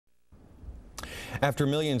After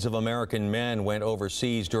millions of American men went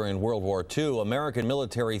overseas during World War II, American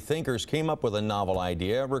military thinkers came up with a novel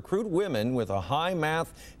idea: recruit women with a high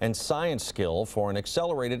math and science skill for an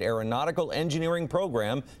accelerated aeronautical engineering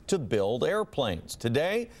program to build airplanes.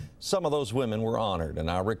 Today, some of those women were honored, and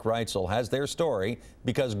our Rick Reitzel has their story,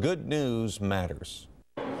 because good news matters.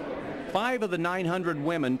 5 of the 900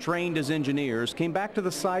 women trained as engineers came back to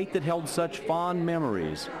the site that held such fond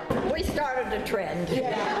memories. We started a trend.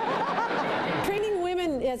 Training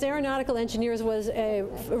women as aeronautical engineers was a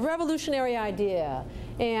revolutionary idea,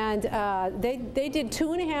 and they did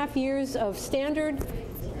 2.5 years of standard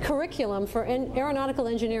curriculum for aeronautical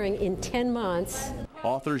engineering in 10 months.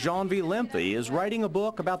 Author Jean-Vi Lenthe is writing a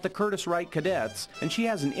book about the Curtis Wright cadets, and she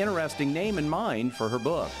has an interesting name in mind for her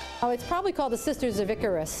book. Oh, it's probably called the Sisters of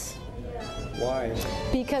Icarus. Why?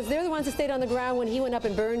 Because they're the ones that stayed on the ground when he went up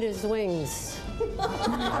and burned his wings. In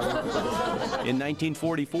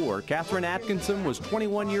 1944, Catherine Atkinson was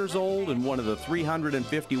 21 years old and one of the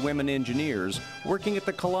 350 women engineers working at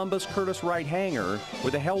the Columbus Curtis Wright hangar where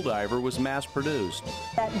the Helldiver was mass-produced.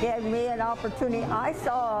 That gave me an opportunity. I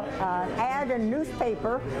saw an ad in a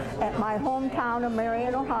newspaper at my hometown of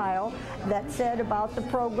Marion, Ohio, that said about the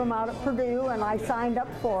program out at Purdue, and I signed up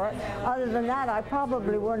for it. Other than that, I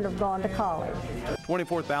probably wouldn't have gone to college.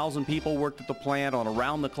 24,000 people worked at the plant on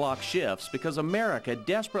around-the-clock shifts because America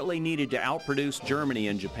desperately needed to outproduce Germany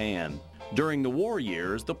and Japan. During the war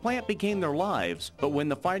years, the plant became their lives, but when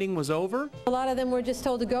the fighting was over, a lot of them were just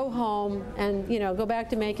told to go home and, go back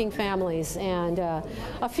to making families. And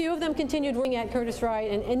a few of them continued working at Curtis Wright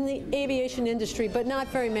and in the aviation industry, but not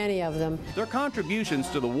very many of them. Their contributions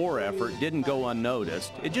to the war effort didn't go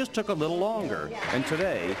unnoticed. It just took a little longer. And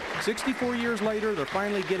today, 64 years later, they're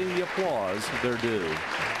finally getting the applause they're due.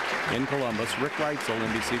 In Columbus, Rick Reitzel,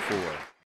 NBC4.